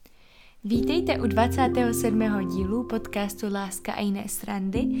Vítejte u 27. dílu podcastu Láska a jiné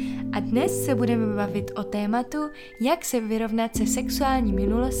srandy a dnes se budeme bavit o tématu, jak se vyrovnat se sexuální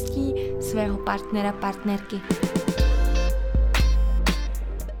minulostí svého partnera, partnerky.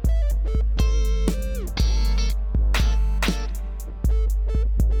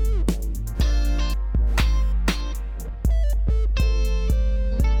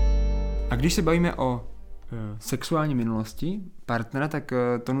 A když se bavíme o sexuální minulosti partnera, tak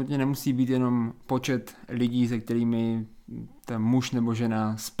to nutně nemusí být jenom počet lidí, se kterými ten muž nebo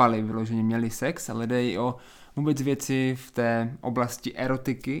žena spali, vyloženě měli sex, ale jde i o vůbec věci v té oblasti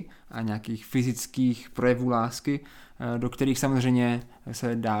erotiky a nějakých fyzických projevů lásky, do kterých samozřejmě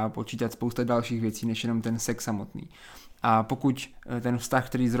se dá počítat spousta dalších věcí, než jenom ten sex samotný. A pokud ten vztah,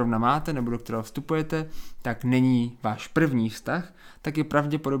 který zrovna máte nebo do kterého vstupujete, tak není váš první vztah, tak je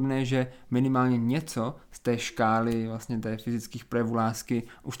pravděpodobné, že minimálně něco z té škály vlastně té fyzických projevů lásky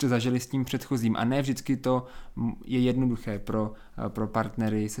už to zažili s tím předchozím. A ne vždycky to je jednoduché pro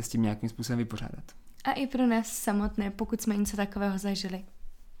partnery se s tím nějakým způsobem vypořádat. A i pro nás samotné, pokud jsme něco takového zažili.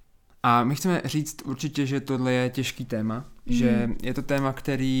 A my chceme říct určitě, že tohle je těžký téma, že je to téma,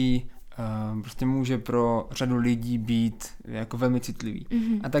 který prostě může pro řadu lidí být jako velmi citlivý.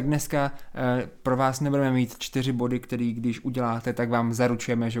 A tak dneska pro vás nebudeme mít 4 body, který když uděláte, tak vám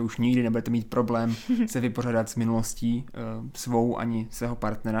zaručujeme, že už nikdy nebudete mít problém se vypořádat s minulostí svou ani svého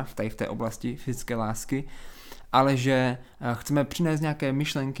partnera v té oblasti fyzické lásky, ale že chceme přinést nějaké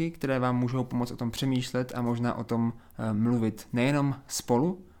myšlenky, které vám můžou pomoct o tom přemýšlet a možná o tom mluvit nejenom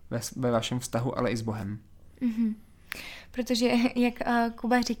spolu ve vašem vztahu, ale i s Bohem. Protože, jak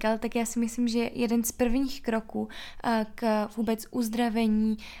Kuba říkal, tak já si myslím, že jeden z prvních kroků k vůbec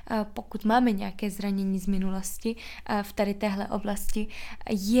uzdravení, pokud máme nějaké zranění z minulosti v tady téhle oblasti,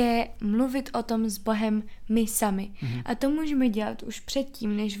 je mluvit o tom s Bohem my sami. A to můžeme dělat už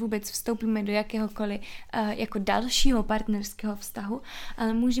předtím, než vůbec vstoupíme do jakéhokoliv jako dalšího partnerského vztahu,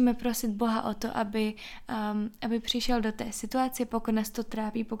 ale můžeme prosit Boha o to, aby přišel do té situace, pokud nás to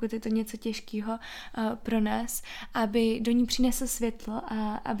trápí, pokud je to něco těžkého pro nás, aby do ní přinesl světlo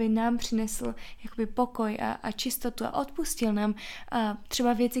a aby nám přinesl jakoby pokoj a čistotu a odpustil nám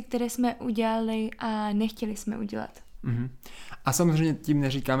třeba věci, které jsme udělali a nechtěli jsme udělat. A samozřejmě tím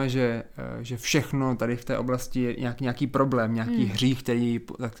neříkáme, že všechno tady v té oblasti je nějaký problém, nějaký hřích,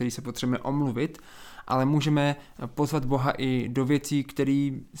 za který se potřebujeme omluvit, ale můžeme pozvat Boha i do věcí,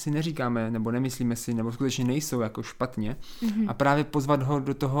 které si neříkáme, nebo nemyslíme si, nebo skutečně nejsou jako špatně. A právě pozvat ho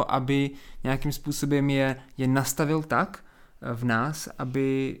do toho, aby nějakým způsobem je nastavil tak v nás,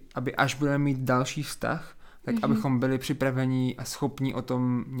 aby až budeme mít další vztah, tak abychom byli připraveni a schopni o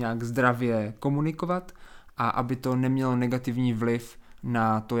tom nějak zdravě komunikovat a aby to nemělo negativní vliv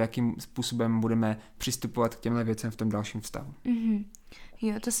na to, jakým způsobem budeme přistupovat k těmhle věcem v tom dalším vztahu.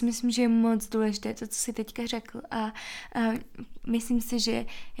 Jo, to si myslím, že je moc důležité, to, co jsi teďka řekl. A myslím si, že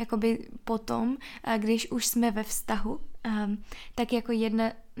jakoby potom, když už jsme ve vztahu, tak jako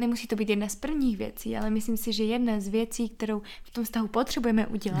nemusí to být jedna z prvních věcí, ale myslím si, že jedna z věcí, kterou v tom vztahu potřebujeme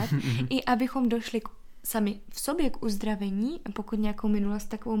udělat, i abychom došli sami v sobě k uzdravení, pokud nějakou minulost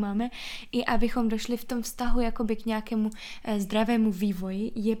takovou máme, i abychom došli v tom vztahu jakoby k nějakému zdravému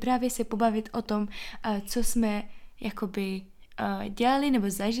vývoji, je právě se pobavit o tom, co jsme jakoby dělali nebo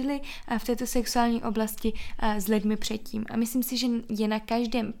zažili v této sexuální oblasti s lidmi předtím. A myslím si, že je na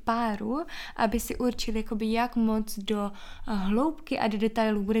každém páru, aby si určili, jakoby, jak moc do hloubky a do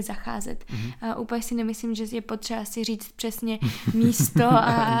detailů bude zacházet. Úplně si nemyslím, že je potřeba si říct přesně místo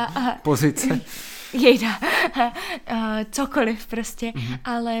a pozice. Jejda, cokoliv prostě,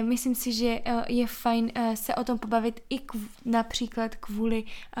 ale myslím si, že je fajn se o tom pobavit i například kvůli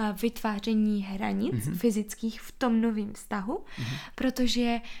vytváření hranic fyzických v tom novém vztahu,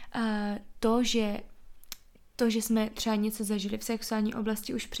 protože to, že jsme třeba něco zažili v sexuální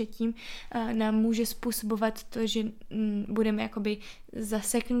oblasti už předtím, nám může způsobovat to, že budeme jakoby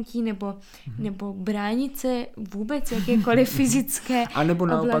zaseknutí nebo bránit se vůbec jakékoliv fyzické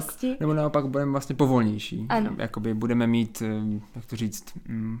oblasti. Nebo naopak budeme vlastně povolnější. Ano. Jakoby budeme mít, jak to říct,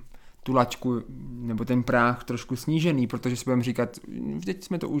 tu laťku nebo ten práh trošku snížený, protože si budeme říkat, vždyť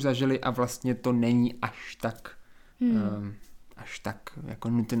jsme to už zažili a vlastně to není až tak jako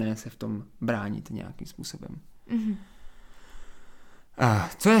nutné se v tom bránit nějakým způsobem.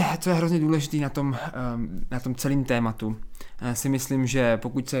 Co je hrozně důležité na tom celém tématu, si myslím, že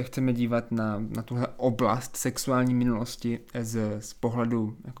pokud se chceme dívat na tuhle oblast sexuální minulosti z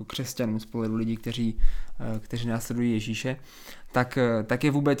pohledu jako křesťanů, z pohledu lidí, kteří následují Ježíše, tak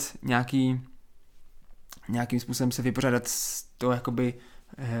je vůbec nějakým způsobem se vypořádat s to jakoby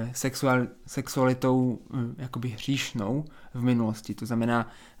sexualitou jakoby hříšnou v minulosti. To znamená,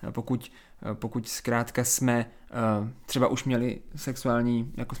 pokud zkrátka jsme třeba už měli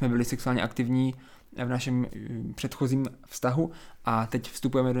jako jsme byli sexuálně aktivní v našem předchozím vztahu a teď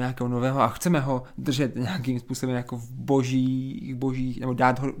vstupujeme do nějakého nového a chceme ho držet nějakým způsobem jako v boží nebo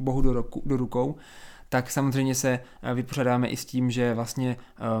dát ho Bohu do rukou, tak samozřejmě se vypořádáme i s tím, že vlastně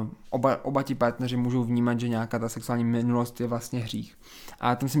oba ti partneři můžou vnímat, že nějaká ta sexuální minulost je vlastně hřích.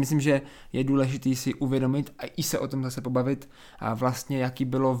 A tam si myslím, že je důležité si uvědomit a i se o tom zase pobavit a vlastně jaký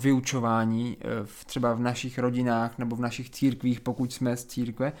bylo vyučování třeba v našich rodinách nebo v našich církvích, pokud jsme z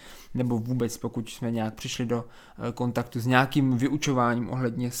církve, nebo vůbec pokud jsme nějak přišli do kontaktu s nějakým vyučováním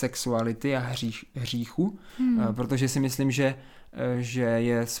ohledně sexuality a hříchu, protože si myslím, že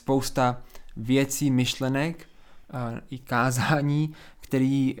je spousta věcí, myšlenek i kázání,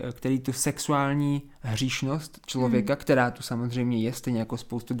 který tu sexuální hříšnost člověka, která tu samozřejmě je, stejně jako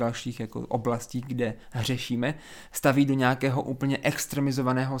spoustu dalších jako oblastí, kde hřešíme, staví do nějakého úplně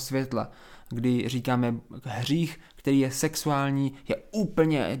extremizovaného světla, kdy říkáme hřích, který je sexuální, je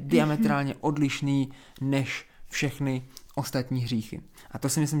úplně diametrálně odlišný než všechny ostatní hříchy. A to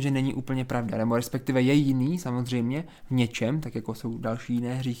si myslím, že není úplně pravda, nebo respektive je jiný samozřejmě v něčem, tak jako jsou další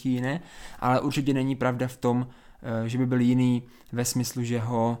jiné hříchy jiné, ale určitě není pravda v tom, že by byl jiný ve smyslu, že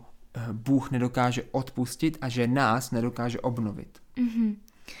ho Bůh nedokáže odpustit a že nás nedokáže obnovit. Mm-hmm.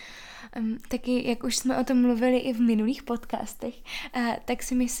 Taky, jak už jsme o tom mluvili i v minulých podcastech, tak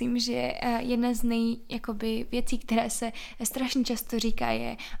si myslím, že jedna z věcí, které se strašně často říká,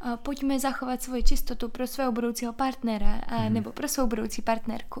 je pojďme zachovat svoji čistotu pro svého budoucího partnera nebo pro svou budoucí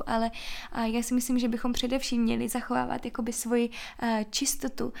partnerku, ale já si myslím, že bychom především měli zachovávat svoji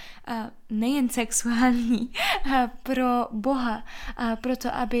čistotu nejen sexuální pro Boha,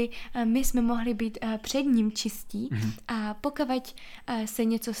 proto aby my jsme mohli být před ním čistí a pokud se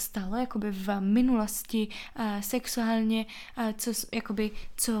něco stalo v minulosti sexuálně,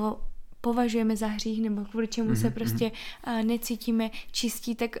 co považujeme za hřích nebo kvůli čemu se prostě necítíme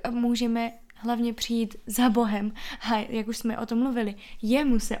čistí, tak můžeme hlavně přijít za Bohem. A jak už jsme o tom mluvili,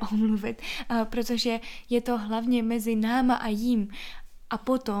 jemu se omluvit, protože je to hlavně mezi náma a jím a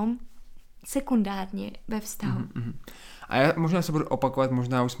potom sekundárně ve vztahu. A já možná se budu opakovat,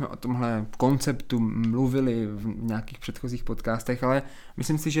 možná už jsme o tomhle konceptu mluvili v nějakých předchozích podcastech, ale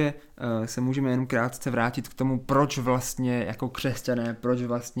myslím si, že se můžeme jenom krátce vrátit k tomu, proč vlastně jako křesťané, proč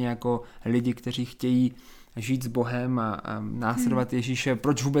vlastně jako lidi, kteří chtějí žít s Bohem a následovat Ježíše,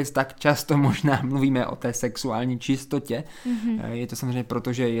 proč vůbec tak často možná mluvíme o té sexuální čistotě. Je to samozřejmě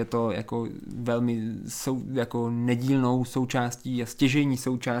proto, že je to jako velmi jako nedílnou součástí a stěžejní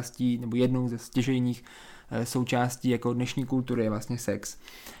součástí, nebo jednou ze stěžejních součástí jako dnešní kultury je vlastně sex.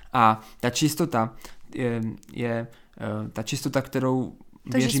 A ta čistota je ta čistota, kterou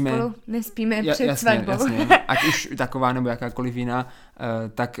věříme... To, že spolu nespíme před svatbou. Jasně. Ať už taková nebo jakákoliv jiná,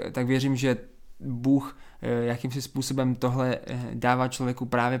 tak věřím, že Bůh jakýmsi způsobem tohle dává člověku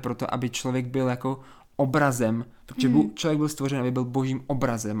právě proto, aby člověk byl jako obrazem, protože člověk byl stvořen, aby byl božím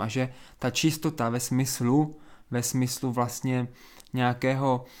obrazem a že ta čistota ve smyslu vlastně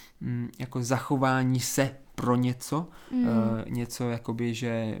nějakého jako zachování se pro něco, něco jakoby,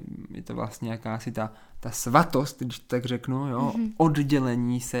 že je to vlastně jakási ta svatost, když tak řeknu, jo,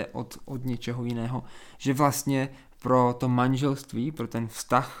 oddělení se od něčeho jiného, že vlastně pro to manželství, pro ten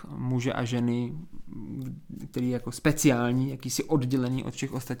vztah muže a ženy, který je jako speciální, jakýsi oddělený od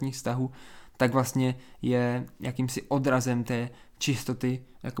všech ostatních vztahů, tak vlastně je jakýmsi odrazem té čistoty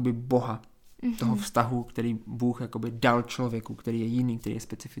jakoby Boha, toho vztahu, který Bůh jakoby dal člověku, který je jiný, který je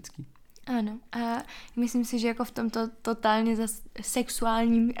specifický. Ano, a myslím si, že jako v tomto totálně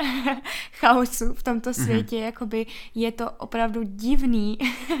sexuálním chaosu v tomto světě jakoby je to opravdu divný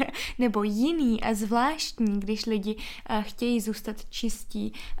nebo jiný a zvláštní, když lidi chtějí zůstat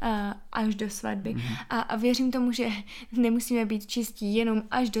čistí až do svatby. A věřím tomu, že nemusíme být čistí jenom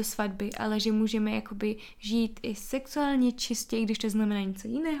až do svatby, ale že můžeme jakoby žít i sexuálně čistě, když to znamená něco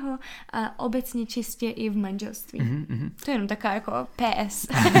jiného, a obecně čistě i v manželství. To je jenom taková jako PS.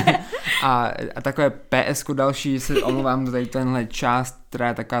 A takové PSko další, se omlouvám do tady tenhle část, která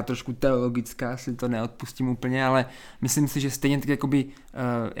je taková trošku teologická, si to neodpustím úplně, ale myslím si, že stejně tak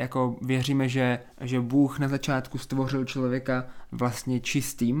jako věříme, že Bůh na začátku stvořil člověka vlastně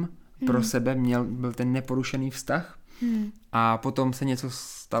čistým pro sebe, byl ten neporušený vztah a potom se něco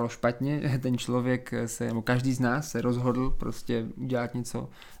stalo špatně, ten člověk nebo každý z nás se rozhodl prostě udělat něco,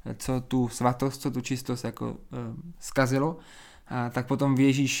 co tu svatost, co tu čistost jako zkazilo. tak potom v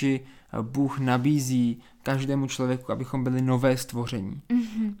Ježíši Bůh nabízí každému člověku, abychom byli nové stvoření.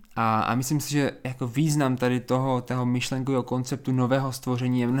 Mm-hmm. A myslím si, že jako význam tady toho myšlenkového konceptu nového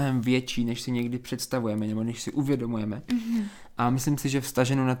stvoření je mnohem větší, než si někdy představujeme, nebo než si uvědomujeme. Mm-hmm. A myslím si, že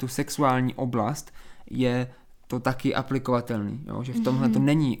vztaženo na tu sexuální oblast je to taky aplikovatelný, jo? Že v tomhle to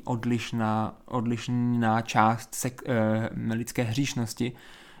není odlišná část lidské hříšnosti,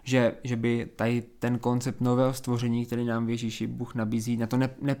 že by tady ten koncept nového stvoření, který nám v Ježíši Bůh nabízí, na to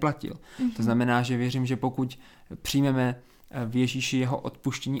neplatil. To znamená, že věřím, že pokud přijmeme v Ježíši jeho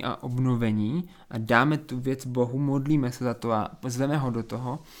odpuštění a obnovení a dáme tu věc Bohu, modlíme se za to a zveme ho do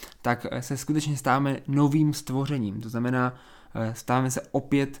toho, tak se skutečně stáváme novým stvořením. To znamená, stáváme se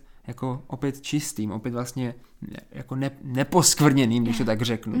opět čistým, opět vlastně jako neposkvrněným, když to tak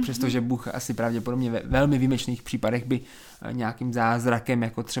řeknu, přestože Bůh asi pravděpodobně ve velmi výjimečných případech by nějakým zázrakem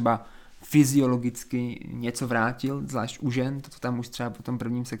jako třeba fyziologicky něco vrátil, zvlášť u žen, to tam už třeba po tom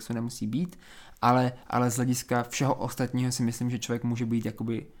prvním sexu nemusí být, ale z hlediska všeho ostatního si myslím, že člověk může být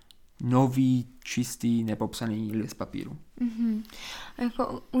jakoby nový, čistý, nepopsaný list papíru. Mm-hmm.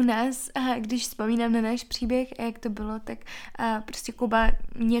 Jako u nás, když vzpomínám na náš příběh a jak to bylo, tak prostě Kuba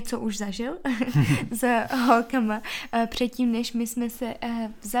něco už zažil s holkama předtím, než my jsme se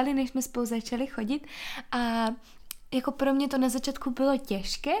vzali, než jsme spolu začali chodit a jako pro mě to na začátku bylo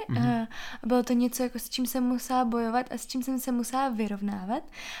těžké, bylo to něco, jako s čím jsem musela bojovat a s čím jsem se musela vyrovnávat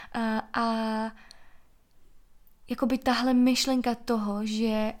a jakoby tahle myšlenka toho,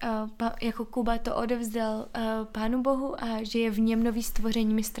 že jako Kuba to odevzdal Pánu Bohu a že je v něm nový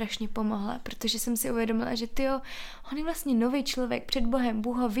stvoření, mi strašně pomohla, protože jsem si uvědomila, že on je vlastně nový člověk před Bohem,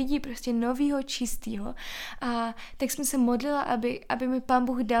 Bůh ho vidí prostě novýho, čistýho a tak jsem se modlila, aby mi Pán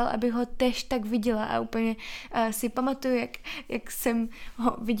Bůh dal, aby ho tež tak viděla a úplně si pamatuju, jak jsem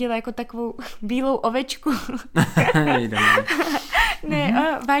ho viděla jako takovou bílou ovečku.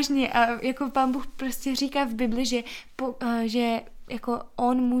 Ne, vážně, a jako Pán Bůh prostě říká v Bibli, že jako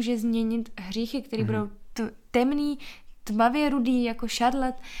on může změnit hříchy, které budou temný, tmavě rudý, jako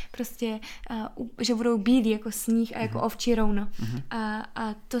šarlat, prostě, že budou bílí jako sníh a jako ovčí rouno.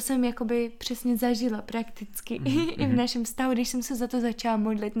 A to jsem jakoby přesně zažila prakticky i v našem vztahu, když jsem se za to začala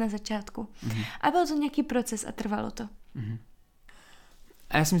modlit na začátku. A byl to nějaký proces a trvalo to.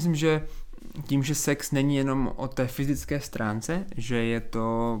 A já si myslím, že tím, že sex není jenom o té fyzické stránce, že je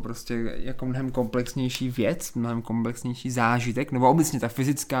to prostě jako mnohem komplexnější věc, mnohem komplexnější zážitek, nebo obecně ta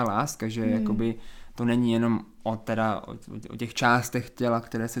fyzická láska, že jakoby to není jenom o těch částech těla,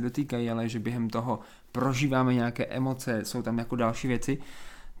 které se dotýkají, ale že během toho prožíváme nějaké emoce, jsou tam jako další věci,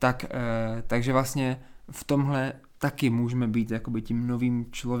 takže vlastně v tomhle taky můžeme být jakoby tím novým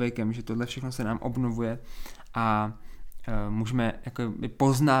člověkem, že tohle všechno se nám obnovuje a můžeme jako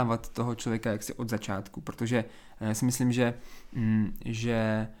poznávat toho člověka jaksi od začátku, protože si myslím,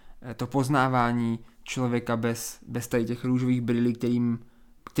 že to poznávání člověka bez tady těch růžových brýlí,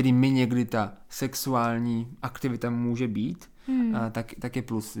 kterými někdy ta sexuální aktivita může být, tak je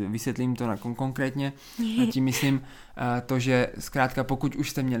plus. Vysvětlím to konkrétně. Tím myslím to, že zkrátka pokud už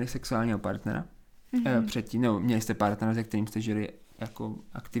jste měli sexuálního partnera předtím, nebo měli jste partnera, se kterým jste žili jako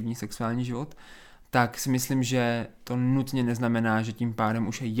aktivní sexuální život, tak si myslím, že to nutně neznamená, že tím pádem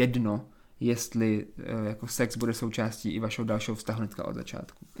už je jedno, jestli jako sex bude součástí i vašeho dalšího vztahu hnedka od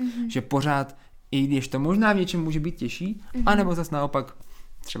začátku. Že pořád, i když to možná v něčem může být těžší, anebo zase naopak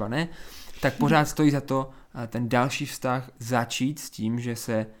třeba ne, tak pořád stojí za to ten další vztah začít s tím, že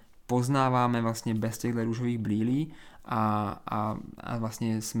se poznáváme vlastně bez těchto růžových brýlí a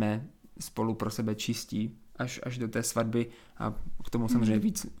vlastně jsme spolu pro sebe čistí až do té svatby a k tomu samozřejmě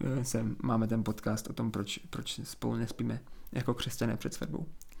víc máme ten podcast o tom, proč spolu nespíme jako křesťané před svatbou.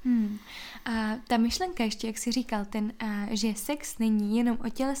 A ta myšlenka ještě, jak jsi říkal, že sex není jenom o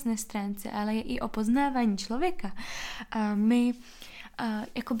tělesné stránce, ale je i o poznávání člověka. My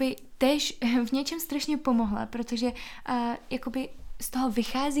jakoby tež v něčem strašně pomohla, protože jakoby z toho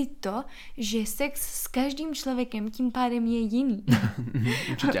vychází to, že sex s každým člověkem tím pádem je jiný.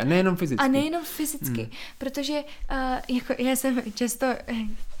 Určitě, a nejenom fyzicky. A nejenom fyzicky, protože jako já jsem často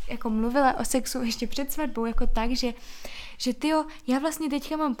jako mluvila o sexu ještě před svatbou jako tak, že já vlastně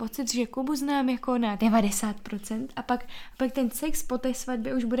teďka mám pocit, že Kubu znám jako na 90% a pak ten sex po té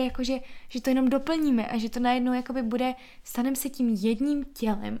svatbě už bude jako, že to jenom doplníme a že to najednou jakoby staneme se tím jedním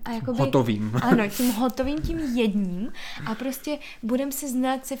tělem a jakoby, hotovým. Ano, tím hotovým, tím jedním a prostě budeme se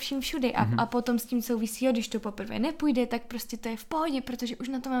znát se vším všude a potom s tím souvisí, když to poprvé nepůjde, tak prostě to je v pohodě, protože už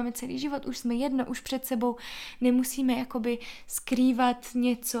na to máme celý život, už jsme jedno, už před sebou nemusíme jakoby skrývat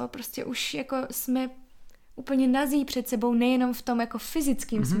něco, prostě už jako úplně nazí před sebou, nejenom v tom jako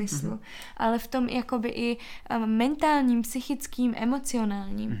fyzickém smyslu, ale v tom jakoby i mentálním, psychickým,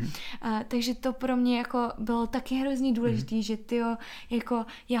 emocionálním. Takže to pro mě jako bylo taky hrozně důležitý, že tyjo, jako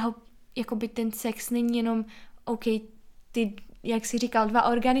jakoby ten sex není jenom OK, ty, jak jsi říkal, 2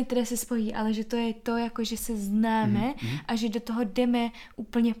 orgány, které se spojí, ale že to je to, jako že se známe a že do toho jdeme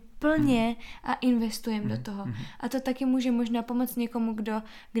úplně plně a investujeme do toho. A to taky může možná pomoct někomu,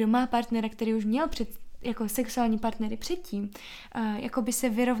 kdo má partnera, který už měl jako sexuální partnery předtím, jakoby se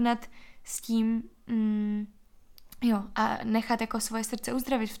vyrovnat s tím a nechat jako svoje srdce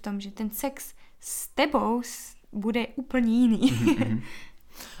uzdravit v tom, že ten sex s tebou bude úplně jiný.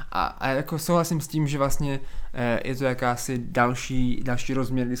 A jako souhlasím s tím, že vlastně je to jakási další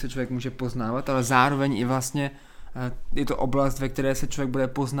rozměr, kdy se člověk může poznávat, ale zároveň i vlastně je to oblast, ve které se člověk bude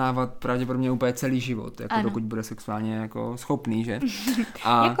poznávat pravděpodobně úplně celý život, jako dokud bude sexuálně jako schopný, že?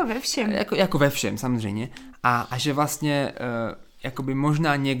 Jako ve všem. Jako ve všem, samozřejmě. A že vlastně jakoby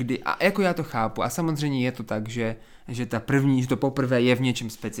možná někdy, a jako já to chápu, a samozřejmě je to tak, že to poprvé je v něčem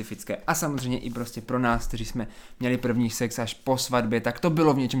specifické. A samozřejmě i prostě pro nás, kteří jsme měli první sex až po svatbě, tak to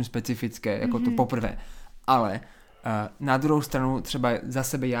bylo v něčem specifické, jako to poprvé. Ale na druhou stranu třeba za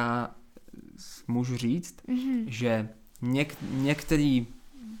sebe já můžu říct, že některé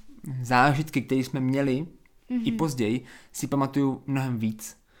zážitky, které jsme měli i později, si pamatuju mnohem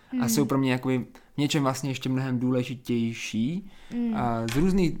víc. A jsou pro mě jakoby v něčem vlastně ještě mnohem důležitější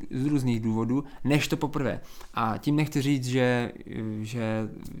z různých důvodů, než to poprvé. A tím nechci říct, že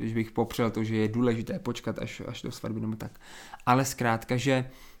bych popřel to, že je důležité počkat až do svatby nebo tak. Ale zkrátka, že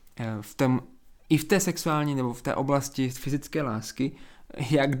i v té sexuální nebo v té oblasti fyzické lásky,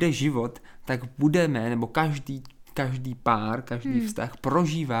 jak jde život, tak budeme, nebo každý pár, každý vztah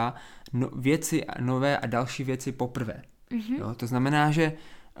prožívá věci nové a další věci poprvé. Jo, to znamená, že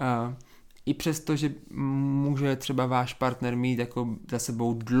i přesto, že může třeba váš partner mít jako za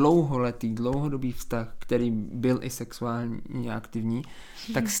sebou dlouhodobý vztah, který byl i sexuálně aktivní,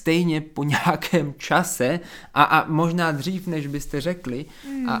 tak stejně po nějakém čase a možná dřív, než byste řekli,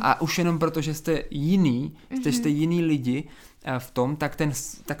 a už jenom proto, že jste jiný, jste jiný lidi v tom,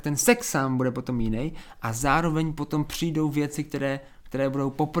 tak ten sex sám bude potom jiný a zároveň potom přijdou věci, které budou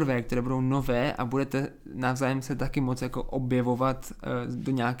poprvé, které budou nové a budete navzájem se taky moc jako objevovat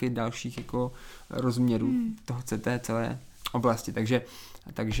do nějakých dalších jako rozměrů té celé oblasti.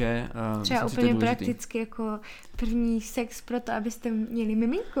 Takže třeba úplně prakticky jako první sex pro to, abyste měli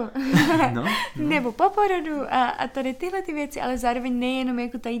miminko. No. Nebo po porodu a tady tyhle ty věci, ale zároveň nejenom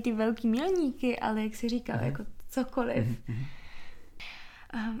jako tady ty velký milníky, ale jak jsi říkal, jako cokoliv.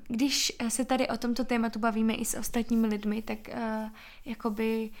 Když se tady o tomto tématu bavíme i s ostatními lidmi, tak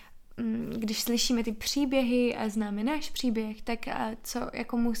jakoby, když slyšíme ty příběhy a známe náš příběh, tak co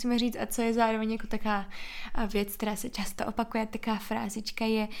jako musíme říct a co je zároveň jako taková věc, která se často opakuje, taková frázička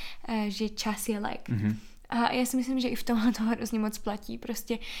je, že čas je lék. A já si myslím, že i v tomhle to hrozně moc platí.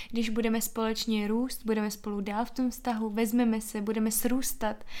 Prostě, když budeme společně růst, budeme spolu dál v tom vztahu, vezmeme se, budeme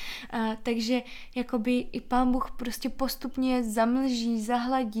srůstat. Takže jakoby i Pán Bůh prostě postupně zamlží,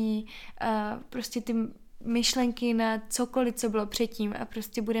 zahladí prostě ty myšlenky na cokoliv, co bylo předtím a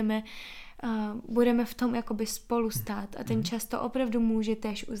prostě budeme v tom jakoby spolu stát a ten čas to opravdu může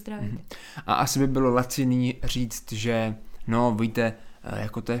též uzdravit. A asi by bylo laciný říct, že no víte,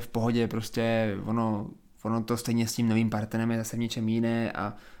 jako to je v pohodě, prostě ono to stejně s tím novým partnerem je zase v něčem jiné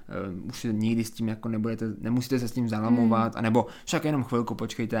a už nikdy s tím jako nemusíte se s tím zalamovat, anebo však jenom chvilku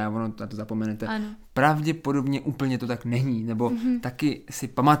počkejte a ono na to zapomenete. Ano. Pravděpodobně úplně to tak není, nebo taky si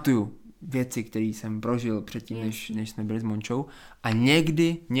pamatuju věci, které jsem prožil předtím, než jsme byli s Mončou a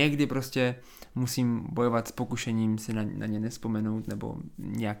někdy prostě musím bojovat s pokušením si na ně nespomenout nebo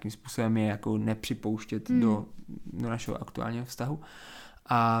nějakým způsobem je jako nepřipouštět do našeho aktuálního vztahu.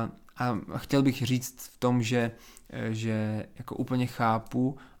 A chtěl bych říct v tom, že jako úplně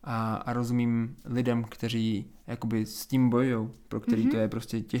chápu a rozumím lidem, kteří jakoby s tím bojují, pro který to je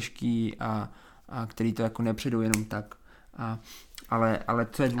prostě těžký a který to jako nepřejdou jenom tak. Ale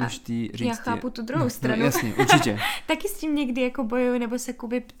co je důležitý říct... Já chápu tu druhou stranu. No, jasně, určitě. Taky s tím někdy jako bojuju, nebo se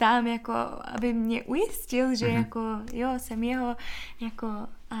Kuby ptám, jako, aby mě ujistil, že jako jo, jsem jeho jako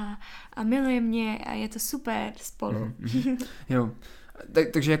a miluje mě a je to super spolu. Jo.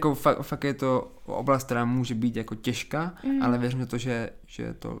 Takže jako fakt je to oblast, která může být jako těžká, ale věřím to, že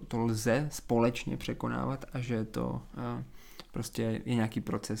to lze společně překonávat a že to prostě je nějaký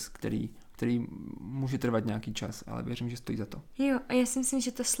proces, který který může trvat nějaký čas, ale věřím, že stojí za to. Jo, a já si myslím,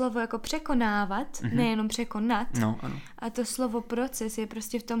 že to slovo jako překonávat, nejenom překonat, No, ano. a to slovo proces je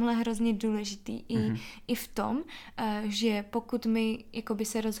prostě v tomhle hrozně důležitý i v tom, že pokud my jakoby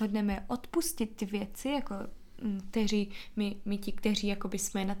se rozhodneme odpustit ty věci, jako my ti, kteří jakoby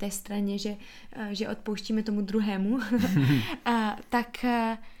jsme na té straně, že odpouštíme tomu druhému,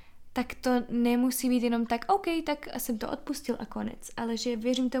 tak to nemusí být jenom tak, OK, tak jsem to odpustil a konec, ale že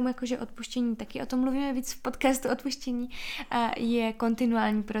věřím tomu, jako, že odpuštění, taky o tom mluvíme víc v podcastu odpuštění, je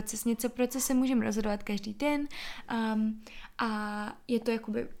kontinuální proces, něco, pro co se můžeme rozhodovat každý den, a je to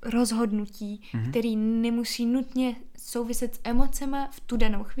jakoby rozhodnutí, který nemusí nutně souviset s emocema v tu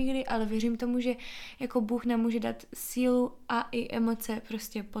danou chvíli, ale věřím tomu, že jako Bůh nám může dát sílu a i emoce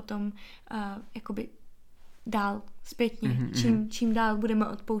prostě potom jakoby dál, zpětně. Čím dál budeme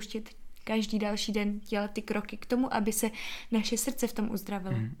odpouštět každý další den, dělat ty kroky k tomu, aby se naše srdce v tom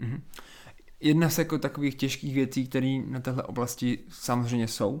uzdravilo. Jedna z jako takových těžkých věcí, které na téhle oblasti samozřejmě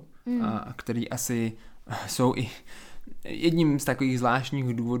jsou a které asi jsou i jedním z takových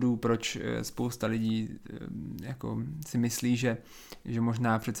zvláštních důvodů, proč spousta lidí jako si myslí, že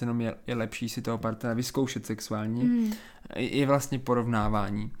možná přece jenom je lepší si toho partnera vyzkoušet sexuálně, je vlastně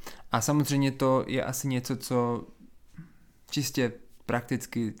porovnávání. A samozřejmě to je asi něco, co čistě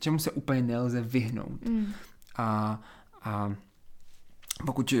prakticky, čemu se úplně nelze vyhnout. A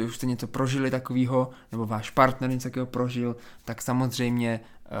pokud už jste něco prožili takového, nebo váš partner něco takového prožil, tak samozřejmě,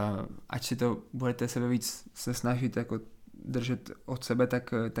 ať si to budete sebe víc se snažit jako držet od sebe,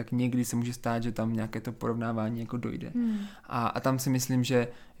 tak někdy se může stát, že tam nějaké to porovnávání jako dojde. A tam si myslím, že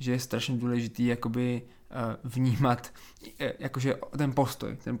je strašně důležitý jakoby vnímat jakože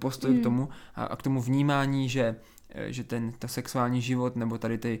ten postoj k tomu a k tomu vnímání, že to sexuální život nebo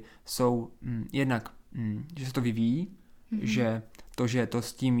tady ty jsou jednak, že se to vyvíjí, že to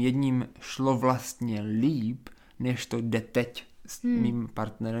s tím jedním šlo vlastně líp, než to jde teď s mým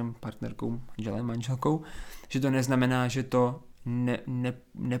partnerem, partnerkou, manželem, manželkou, že to neznamená, že to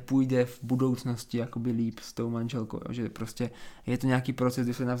nepůjde v budoucnosti jakoby líp s tou manželkou, že prostě je to nějaký proces,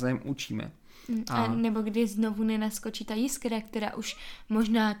 kdy se navzájem učíme. A nebo kdy znovu nenaskočí ta jiskra, která už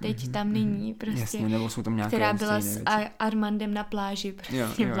možná teď tam není, prostě, jasně, nebo jsou tam nějaké která byla s Armandem na pláži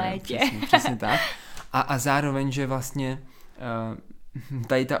prostě v létě. Přesně tak. A zároveň, že vlastně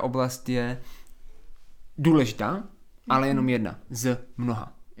tady ta oblast je důležitá, ale jenom jedna z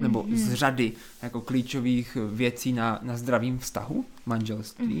mnoha. Nebo z řady jako klíčových věcí na zdravým vztahu,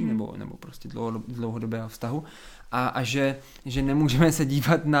 manželství, nebo prostě dlouhodobého vztahu. A že nemůžeme se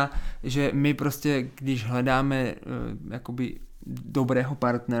dívat na, že my prostě, když hledáme jakoby dobrého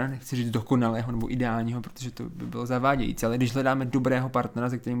partnera, nechci říct dokonalého nebo ideálního, protože to by bylo zavádějící, ale když hledáme dobrého partnera,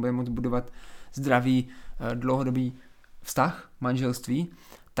 se kterým budeme moct budovat zdravý dlouhodobý vztah, manželství,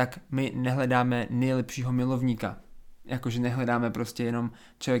 tak my nehledáme nejlepšího milovníka. Jakože nehledáme prostě jenom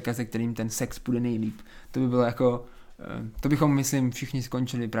člověka, se kterým ten sex půjde nejlíp. To by bylo jako, to bychom, myslím, všichni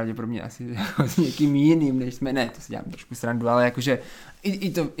skončili pravděpodobně asi jako s někým jiným, než jsme, ne, to si dělám trošku srandu, ale jakože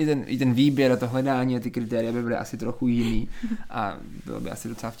i ten výběr a to hledání a ty kritéria by byly asi trochu jiný a bylo by asi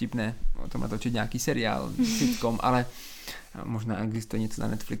docela vtipné o tom natočit nějaký seriál, sitcom, ale možná existuje něco na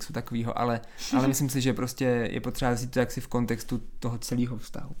Netflixu takového, ale myslím si, že prostě je potřeba vzít to jaksi v kontextu toho celého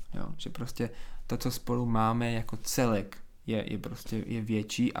vztahu, jo? Že prostě to, co spolu máme jako celek, je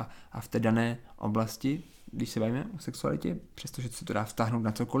větší a v té dané oblasti, když se bavíme o sexualitě, přestože se to dá vztáhnout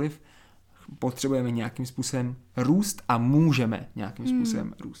na cokoliv, potřebujeme nějakým způsobem růst a můžeme nějakým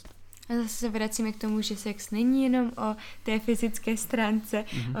způsobem růst. A zase se vracíme k tomu, že sex není jenom o té fyzické stránce,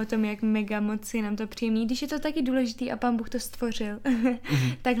 o tom, jak mega moc je nám to příjemný, když je to taky důležitý a Pán Bůh to stvořil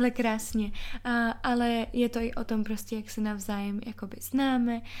takhle krásně. Ale je to i o tom prostě, jak se navzájem jakoby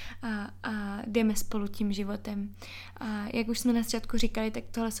známe a jdeme spolu tím životem. A jak už jsme na začátku říkali, tak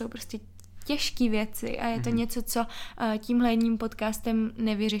tohle jsou prostě těžké věci a je to něco, co tímhle jedním podcastem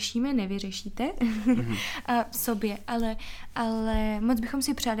nevyřešíte v sobě, ale moc bychom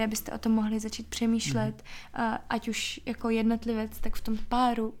si přáli, abyste o tom mohli začít přemýšlet, ať už jako jednotlivec, tak v tom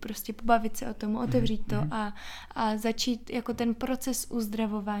páru, prostě pobavit se o tom, otevřít to a začít jako ten proces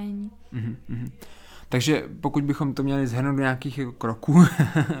uzdravování. Takže pokud bychom to měli shrnout do nějakých jako kroků,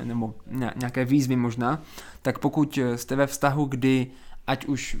 nebo nějaké výzvy možná, tak pokud jste ve vztahu, kdy ať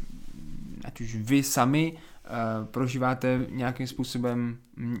už vy sami prožíváte nějakým způsobem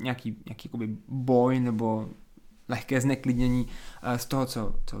nějaký jakoby boj nebo lehké zneklidnění z toho,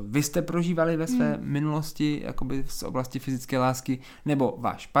 co vy jste prožívali ve své minulosti, jakoby z oblasti fyzické lásky, nebo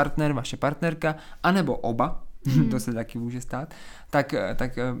váš partner, vaše partnerka, anebo oba, to se taky může stát, tak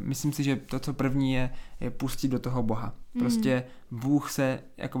myslím si, že to, co první je pustit do toho Boha. Prostě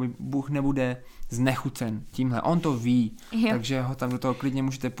Bůh nebude znechucen tímhle. On to ví, takže ho tam do toho klidně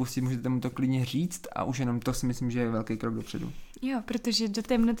můžete pustit, můžete mu to klidně říct a už jenom to si myslím, že je velký krok dopředu. Jo, protože do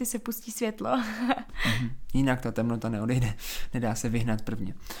temnoty se pustí světlo. Jinak ta temnota neodejde, nedá se vyhnat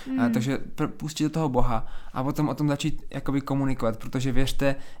prvně. Takže pustit do toho Boha a potom o tom začít jakoby komunikovat, protože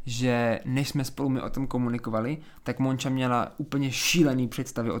věřte, že než jsme spolu my o tom komunikovali, tak Monča měla úplně šílený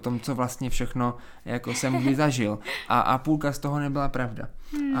představy o tom, co vlastně všechno jako jsem kdy zažil a půlka z toho nebyla pravda.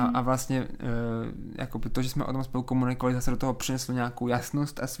 A vlastně jako to, že jsme o tom spolu komunikovali, zase do toho přineslo nějakou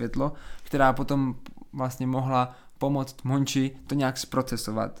jasnost a světlo, která potom vlastně mohla pomoct Monči to nějak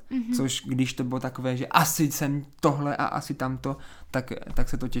zprocesovat, což když to bylo takové, že asi jsem tohle a asi tamto, tak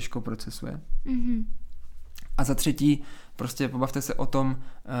se to těžko procesuje. A za třetí, prostě pobavte se o tom,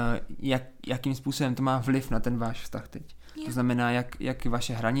 jakým způsobem to má vliv na ten váš vztah teď. To znamená, jak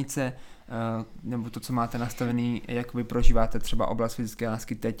vaše hranice, nebo to, co máte nastavený, jak vy prožíváte třeba oblast fyzické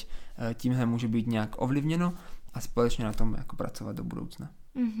lásky teď, tímhle může být nějak ovlivněno a společně na tom jako pracovat do budoucna.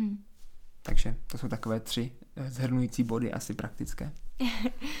 Takže to jsou takové 3 shrnující body, asi praktické.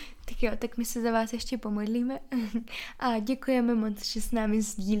 Tak jo, tak my se za vás ještě pomodlíme a děkujeme moc, že s námi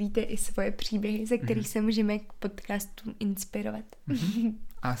sdílíte i svoje příběhy, ze kterých se můžeme k podcastu inspirovat.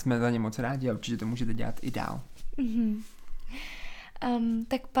 A jsme za ně moc rádi a určitě to můžete dělat i dál.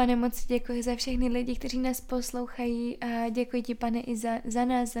 Tak pane, moc děkuji za všechny lidi, kteří nás poslouchají a děkuji ti, pane, i za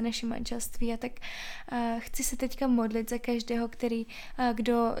nás, za naše manželství a tak chci se teďka modlit za každého,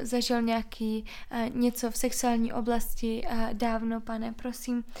 kdo zažil něco v sexuální oblasti dávno, pane,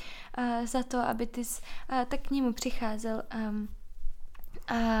 prosím za to, aby ty tak k němu přicházel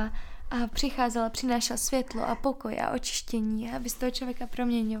a přicházel a přinášel světlo a pokoj a očištění, aby z toho člověka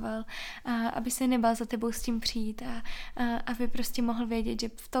proměňoval, aby se nebál za tebou s tím přijít a aby prostě mohl vědět, že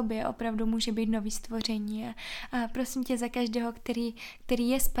v tobě opravdu může být nový stvoření. A prosím tě za každého, který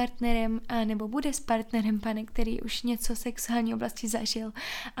je s partnerem nebo bude s partnerem, pane, který už něco v sexuální oblasti zažil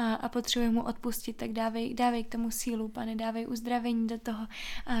a potřebuje mu odpustit, tak dávej k tomu sílu, pane, dávej uzdravení do toho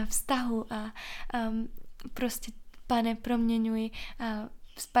vztahu a prostě, pane, proměňuj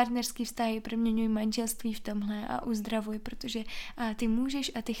z partnerský vztahy, proměňuj manželství v tomhle a uzdravuj, protože ty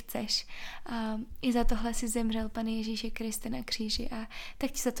můžeš a ty chceš. I za tohle si zemřel, Pane Ježíši Kriste, na kříži a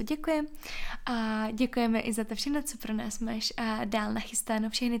tak ti za to děkujeme a děkujeme i za to všechno, co pro nás máš a dál nachystáno,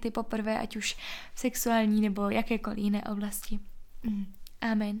 všechny ty poprvé, ať už v sexuální nebo jakékoliv jiné oblasti.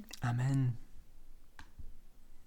 Amen. Amen.